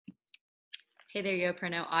Hey there,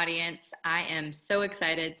 YoProKnow audience. I am so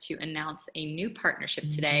excited to announce a new partnership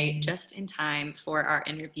today, just in time for our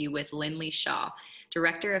interview with Lindley Shaw,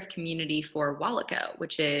 Director of Community for Wallaco,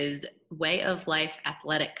 which is Way of Life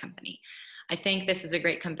Athletic Company. I think this is a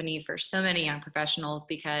great company for so many young professionals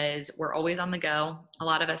because we're always on the go. A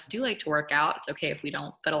lot of us do like to work out. It's okay if we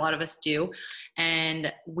don't, but a lot of us do.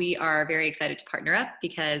 And we are very excited to partner up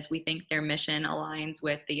because we think their mission aligns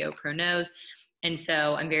with the YoProKnows. And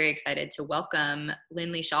so I'm very excited to welcome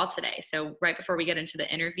Lindley Shaw today. So right before we get into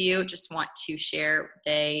the interview, just want to share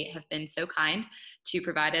they have been so kind to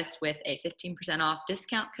provide us with a 15% off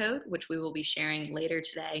discount code, which we will be sharing later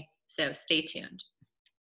today. So stay tuned.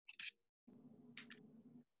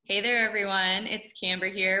 Hey there, everyone. It's Camber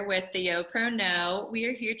here with the YoProKnow. We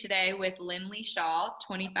are here today with Lindley Shaw,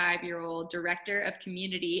 25-year-old Director of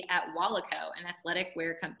Community at Wallaco, an athletic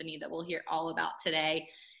wear company that we'll hear all about today.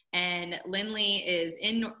 And Lindley is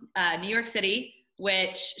in New York City,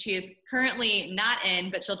 which she is currently not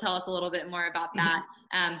in, but she'll tell us a little bit more about that.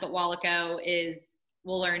 But Wallaco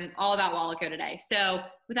we'll learn all about Wallaco today. So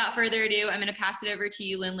without further ado, I'm going to pass it over to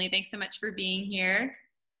you, Lindley. Thanks so much for being here.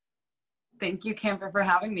 Thank you, Camber, for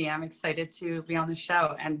having me. I'm excited to be on the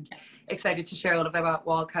show and excited to share a little bit about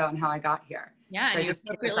Wallaco and how I got here. Yeah, so and you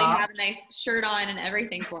really have a nice shirt on and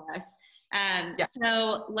everything for us. Yeah.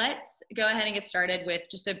 So let's go ahead and get started with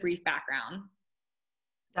just a brief background.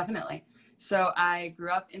 Definitely. So I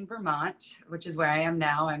grew up in Vermont, which is where I am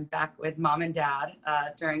now. I'm back with mom and dad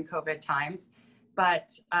during COVID times. But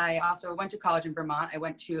I also went to college in Vermont. I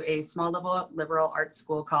went to a small liberal arts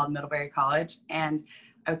school called Middlebury College, and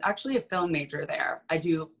I was actually a film major there. I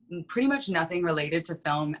do pretty much nothing related to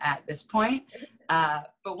film at this point.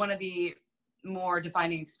 But one of the more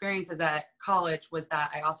defining experiences at college was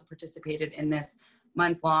that I also participated in this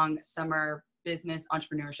month-long summer business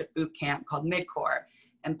entrepreneurship boot camp called Midcore.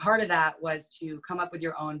 And part of that was to come up with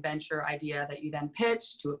your own venture idea that you then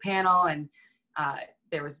pitch to a panel, and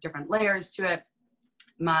there was different layers to it.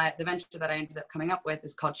 The venture that I ended up coming up with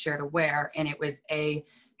is called Share to Wear, and it was a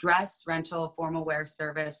dress rental formal wear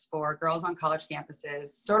service for girls on college campuses,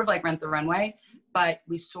 sort of like Rent the Runway, but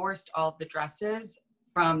we sourced all of the dresses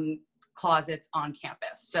from closets on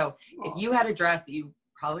campus. So if you had a dress that you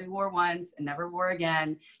probably wore once and never wore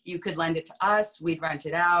again, you could lend it to us. We'd rent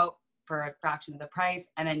it out for a fraction of the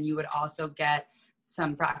price, and then you would also get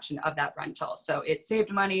some fraction of that rental. So it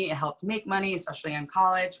saved money, it helped make money, especially in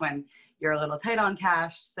college when you're a little tight on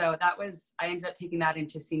cash. So I ended up taking that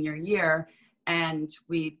into senior year, and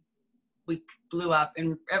we blew up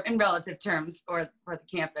in relative terms for the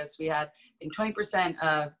campus. We had, I think, 20%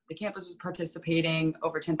 of the campus was participating,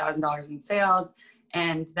 over $10,000 in sales.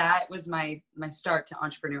 And that was my start to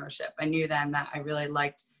entrepreneurship. I knew then that I really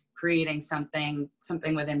liked creating something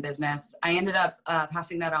within business. I ended up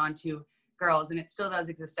passing that on to girls, and it still does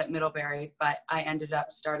exist at Middlebury, but I ended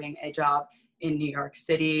up starting a job in New York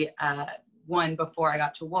City, one before I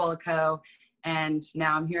got to Wallaco. And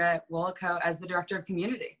now I'm here at Wallaco as the Director of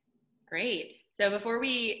Community. Great. So before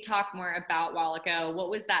we talk more about Wallaco, what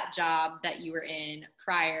was that job that you were in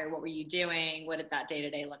prior? What were you doing? What did that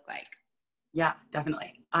day-to-day look like? Yeah,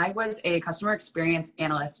 definitely. I was a customer experience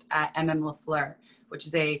analyst at MM LaFleur, which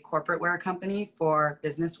is a corporate wear company for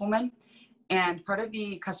businesswomen. And part of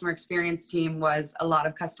the customer experience team was a lot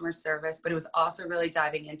of customer service, but it was also really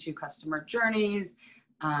diving into customer journeys,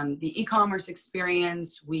 the e-commerce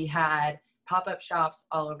experience. We had pop-up shops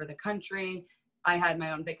all over the country. I had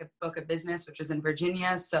my own book of business, which was in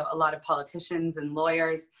Virginia, so a lot of politicians and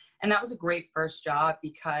lawyers. And that was a great first job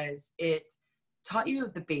because it taught you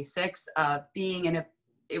the basics of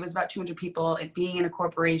it was about 200 people, and being in a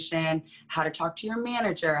corporation, how to talk to your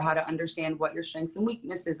manager, how to understand what your strengths and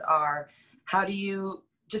weaknesses are,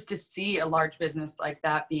 just to see a large business like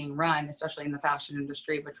that being run, especially in the fashion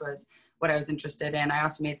industry, which was what I was interested in. I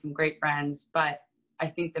also made some great friends, but I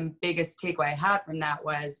think the biggest takeaway I had from that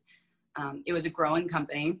was it was a growing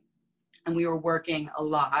company and we were working a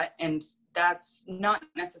lot, and that's not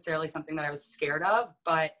necessarily something that I was scared of,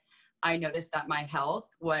 but I noticed that my health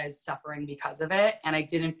was suffering because of it, and I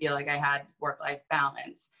didn't feel like I had work-life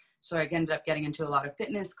balance. So I ended up getting into a lot of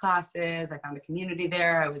fitness classes. I found a community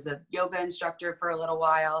there. I was a yoga instructor for a little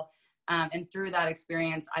while. And through that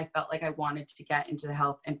experience, I felt like I wanted to get into the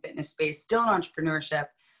health and fitness space, still in entrepreneurship.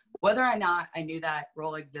 Whether or not I knew that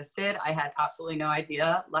role existed, I had absolutely no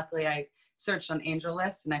idea. Luckily, I searched on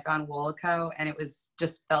AngelList and I found Wallaco, and it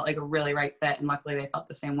just felt like a really right fit. And luckily they felt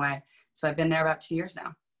the same way. So I've been there about 2 years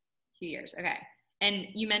now. 2 years. Okay. And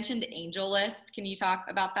you mentioned AngelList. Can you talk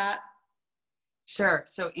about that? Sure.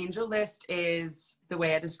 So AngelList is the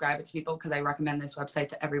way I describe it to people, because I recommend this website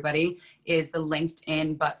to everybody, is the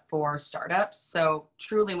LinkedIn, but for startups. So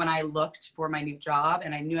truly, when I looked for my new job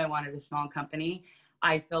and I knew I wanted a small company,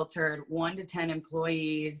 I filtered 1 to 10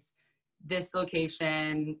 employees, this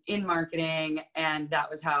location, in marketing, and that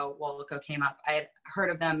was how Wolico came up. I had heard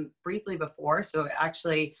of them briefly before, so it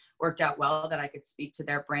actually worked out well that I could speak to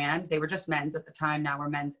their brand. They were just men's at the time, now we're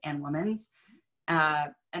men's and women's.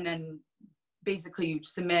 And then basically you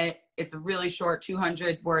submit, it's a really short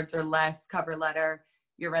 200 words or less cover letter.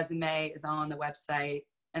 Your resume is on the website,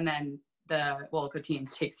 and then the Wolico team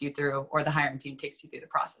takes you through, or the hiring team takes you through the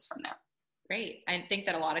process from there. Great. I think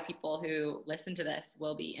that a lot of people who listen to this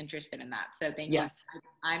will be interested in that. So thank you. Yes.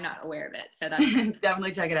 I'm not aware of it. So that's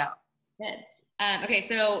definitely check it out. good. Okay.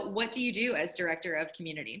 So what do you do as director of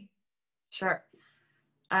community? Sure.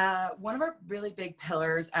 One of our really big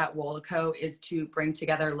pillars at Wolico is to bring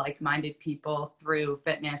together like-minded people through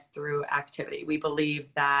fitness, through activity. We believe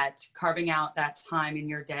that carving out that time in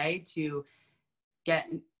your day to get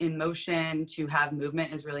in motion, to have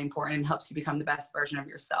movement is really important and helps you become the best version of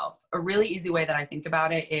yourself. A really easy way that I think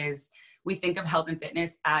about it is we think of health and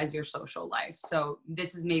fitness as your social life. So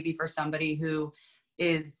this is maybe for somebody who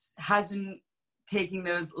has been taking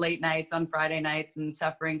those late nights on Friday nights and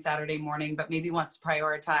suffering Saturday morning, but maybe wants to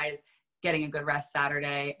prioritize getting a good rest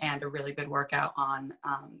Saturday and a really good workout on,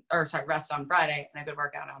 rest on Friday and a good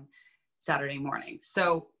workout on Saturday morning.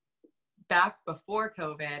 So back before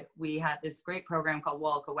COVID, we had this great program called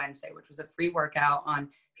Wolico Wednesday, which was a free workout on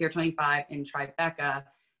Pier 25 in Tribeca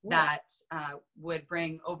that would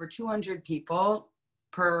bring over 200 people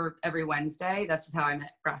per every Wednesday. That's how I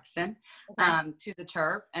met Braxton, to the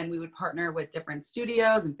turf. And we would partner with different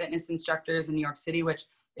studios and fitness instructors in New York City, which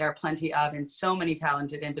there are plenty of, and so many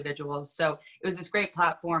talented individuals. So it was this great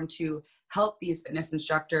platform to help these fitness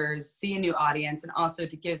instructors see a new audience, and also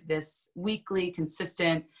to give this weekly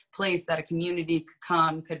consistent place that a community could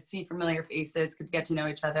come, could see familiar faces, could get to know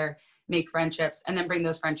each other, make friendships, and then bring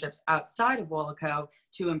those friendships outside of Wolico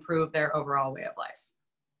to improve their overall way of life.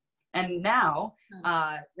 And now,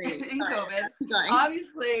 in COVID,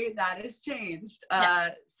 obviously that has changed.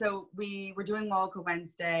 So we were doing Wolico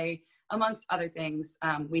Wednesday, amongst other things.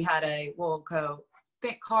 We had a Wolico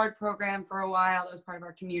Fit Card program for a while. That was part of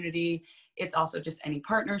our community. It's also just any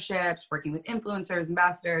partnerships, working with influencers,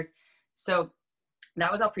 ambassadors. So that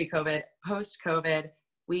was all pre-COVID. Post-COVID,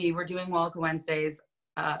 we were doing Wolico Wednesdays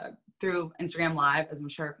through Instagram Live, as I'm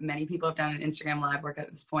sure many people have done an Instagram Live workout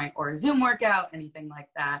at this point, or a Zoom workout, anything like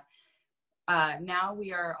that. Now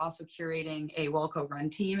we are also curating a Wolico Run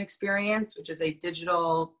Team experience, which is a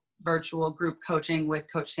digital virtual group coaching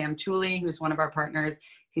with Coach Sam Tooley, who's one of our partners.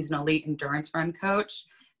 He's an elite endurance run coach.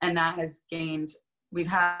 And that has gained,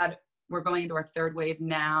 we're going into our third wave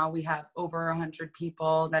now. We have over 100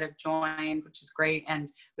 people that have joined, which is great.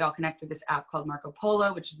 And we all connect through this app called Marco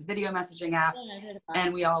Polo, which is a video messaging app.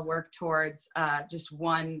 And we all work towards just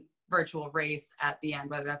one virtual race at the end,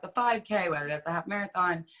 whether that's a 5K, whether that's a half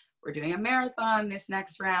marathon. We're doing a marathon this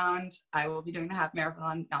next round. I will be doing the half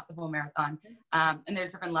marathon, not the full marathon. And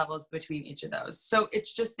there's different levels between each of those. So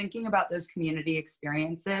it's just thinking about those community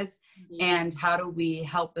experiences and how do we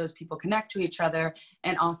help those people connect to each other,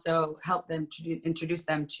 and also help them to introduce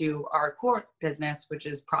them to our core business, which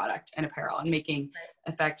is product and apparel, and making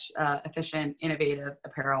efficient, innovative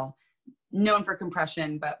apparel, known for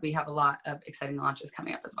compression, but we have a lot of exciting launches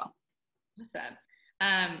coming up as well. Awesome.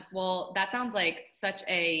 Well, that sounds like such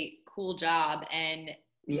a cool job. And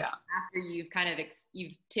after you've kind of,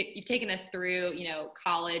 you've taken us through,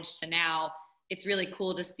 college to now, it's really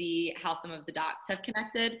cool to see how some of the dots have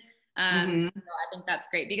connected. So I think that's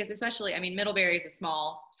great, because especially, Middlebury is a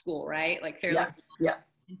small school, right? Like fairly small.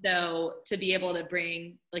 Yes. So to be able to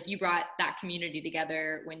bring, like, you brought that community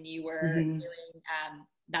together when you were doing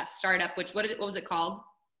that startup, which, what was it called?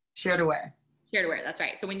 Shared Aware. Shared Aware, that's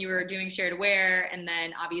right. So when you were doing Shared Aware, and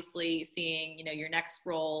then obviously seeing, your next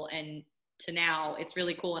role, and to now, it's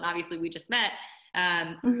really cool. And obviously we just met,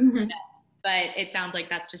 but it sounds like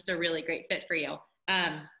that's just a really great fit for you.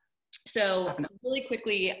 So really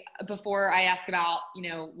quickly, before I ask about,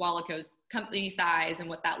 Wolico's company size and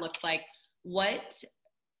what that looks like, what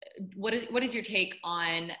is your take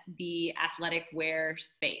on the athletic wear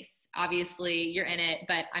space? Obviously you're in it,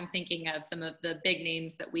 but I'm thinking of some of the big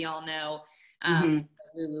names that we all know.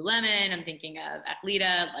 Lululemon, I'm thinking of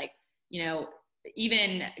Athleta, like,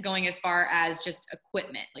 even going as far as just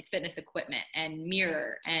equipment, like fitness equipment, and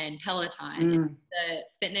Mirror and Peloton, the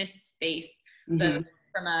fitness space, both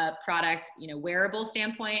from a product, wearable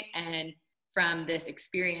standpoint, and from this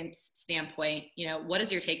experience standpoint, what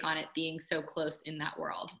is your take on it being so close in that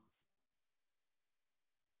world?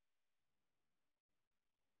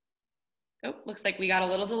 Oh, looks like we got a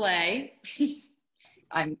little delay.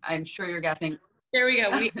 I'm sure you're guessing. There we go.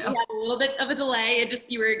 We had a little bit of a delay.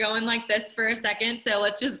 You were going like this for a second. So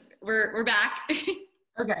we're back.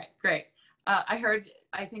 Okay, great.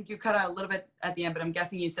 I think you cut out a little bit at the end, but I'm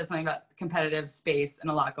guessing you said something about competitive space and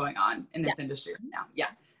a lot going on in this industry right now.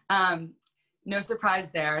 Yeah. No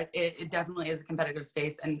surprise there. It definitely is a competitive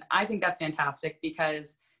space. And I think that's fantastic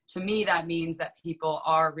because to me, that means that people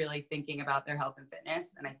are really thinking about their health and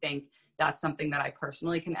fitness. And I think that's something that I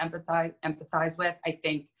personally can empathize with. I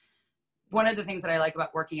think one of the things that I like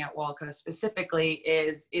about working at Walco specifically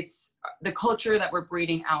is it's the culture that we're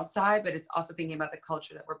breeding outside, but it's also thinking about the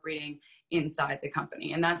culture that we're breeding inside the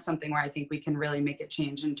company. And that's something where I think we can really make a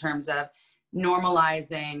change in terms of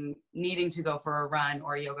normalizing needing to go for a run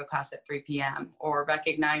or a yoga class at 3 p.m. or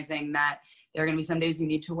recognizing that there are going to be some days you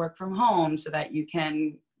need to work from home so that you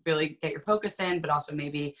can really get your focus in, but also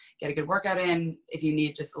maybe get a good workout in if you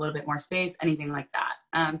need just a little bit more space, anything like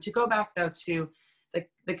that. To go back though to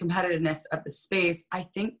the competitiveness of the space, I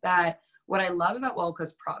think that what I love about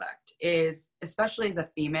Walco's product is, especially as a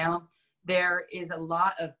female, there is a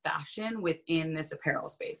lot of fashion within this apparel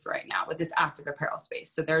space right now, with this active apparel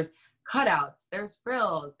space. So there's cutouts, there's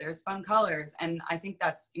frills, there's fun colors. And I think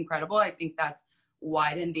that's incredible. I think that's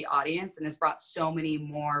widened the audience and has brought so many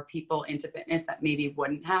more people into fitness that maybe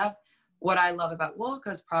wouldn't have. What I love about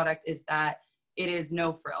Walco's product is that it is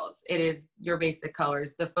no frills. It is your basic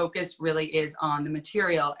colors. The focus really is on the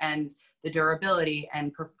material and the durability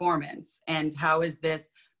and performance. And how is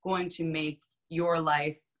this going to make your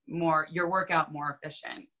workout more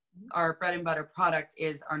efficient? Our bread and butter product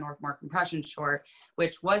is our Northmore compression short,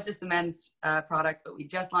 which was just a men's product, but we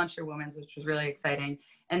just launched our women's, which was really exciting.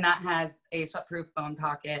 And that has a sweat-proof phone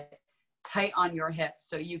pocket tight on your hip.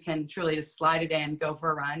 So you can truly just slide it in, go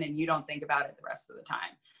for a run, and you don't think about it the rest of the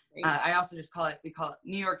time. I also we call it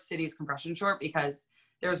New York City's compression short, because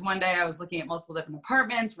there was one day I was looking at multiple different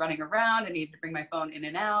apartments, running around. I needed to bring my phone in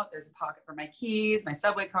and out. There's a pocket for my keys, my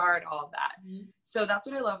subway card, all of that. Mm-hmm. So that's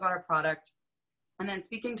what I love about our product. And then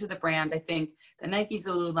speaking to the brand, I think the Nikes,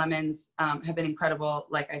 the Lululemons have been incredible,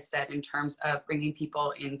 like I said, in terms of bringing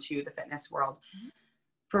people into the fitness world. Mm-hmm.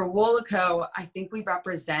 For Wolaco, I think we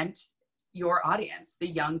represent your audience, the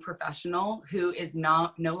young professional who is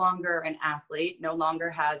no longer an athlete, no longer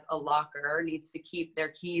has a locker, needs to keep their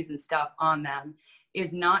keys and stuff on them,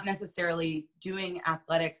 is not necessarily doing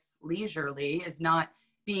athletics leisurely, is not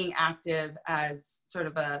being active as sort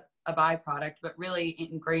of a byproduct, but really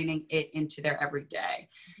ingraining it into their everyday.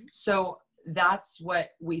 Mm-hmm. So that's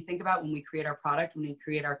what we think about when we create our product, when we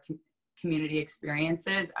create our community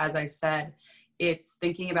experiences. As I said, it's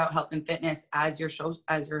thinking about health and fitness as your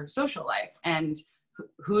social life, and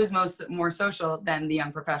who is more social than the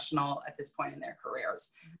young professional at this point in their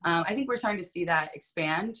careers. I think we're starting to see that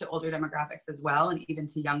expand to older demographics as well, and even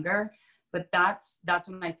to younger. But that's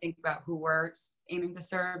when I think about who we're aiming to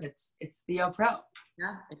serve. It's the Yo Pro.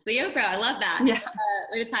 Yeah, it's the Yo Pro. I love that. Yeah.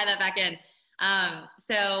 Way to tie that back in.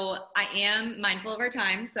 So I am mindful of our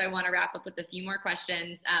time, so I want to wrap up with a few more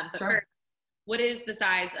questions. But sure. First, what is the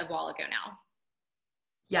size of Wolaco now?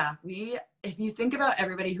 Yeah, if you think about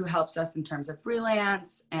everybody who helps us in terms of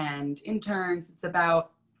freelance and interns, it's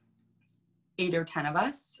about 8 or 10 of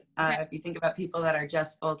us. Okay. If you think about people that are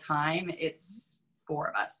just full-time, it's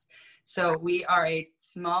 4 of us. So we are a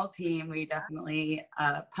small team. We definitely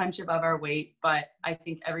punch above our weight, but I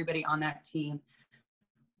think everybody on that team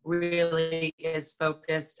really is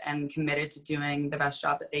focused and committed to doing the best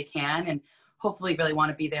job that they can, and hopefully really want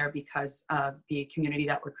to be there because of the community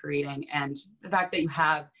that we're creating. And the fact that you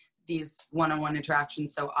have these one-on-one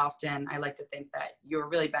interactions so often, I like to think that you're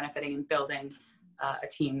really benefiting and building a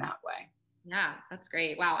team that way. Yeah, that's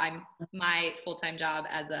great. Wow. My full-time job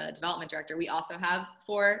as a development director, we also have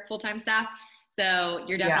 4 full-time staff. So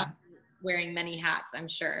you're definitely wearing many hats, I'm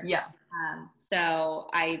sure. Yes. So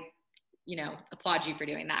I, applaud you for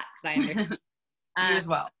doing that, because I understand. You as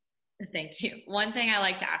well. Thank you. One thing I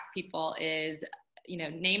like to ask people is,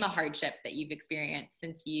 name a hardship that you've experienced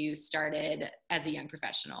since you started as a young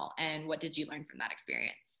professional, and what did you learn from that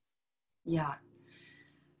experience? Yeah.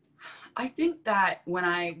 I think that when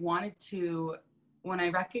I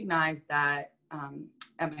recognized that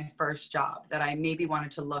at my first job, that I maybe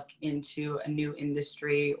wanted to look into a new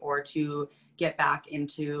industry or to get back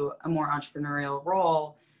into a more entrepreneurial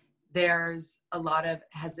role, there's a lot of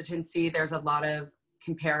hesitancy. There's a lot of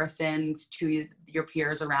comparison to your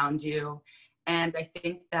peers around you. And I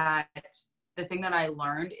think that the thing that I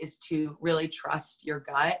learned is to really trust your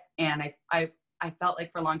gut. And I felt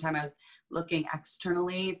like for a long time I was looking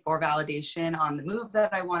externally for validation on the move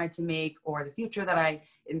that I wanted to make or the future that I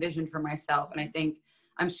envisioned for myself. And I think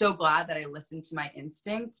I'm so glad that I listened to my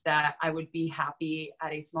instinct that I would be happy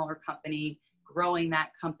at a smaller company, growing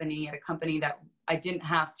that company at a company that I didn't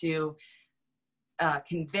have to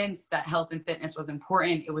convince that health and fitness was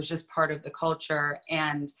important. It was just part of the culture.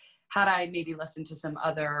 And had I maybe listened to some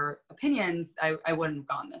other opinions, I wouldn't have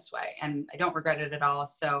gone this way. And I don't regret it at all.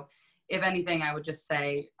 So if anything, I would just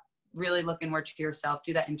say, really look inward to yourself,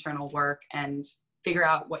 do that internal work, and figure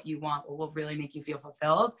out what you want, what will really make you feel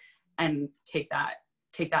fulfilled, and take that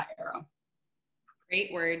arrow.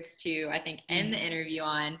 Great words to, I think, end the interview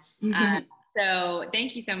on. So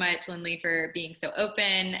thank you so much, Lindley, for being so open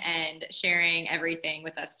and sharing everything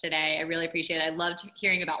with us today. I really appreciate it. I loved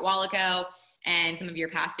hearing about Wallaco and some of your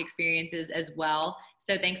past experiences as well.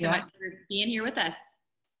 So thanks so much for being here with us.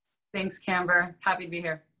 Thanks, Camber. Happy to be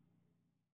here.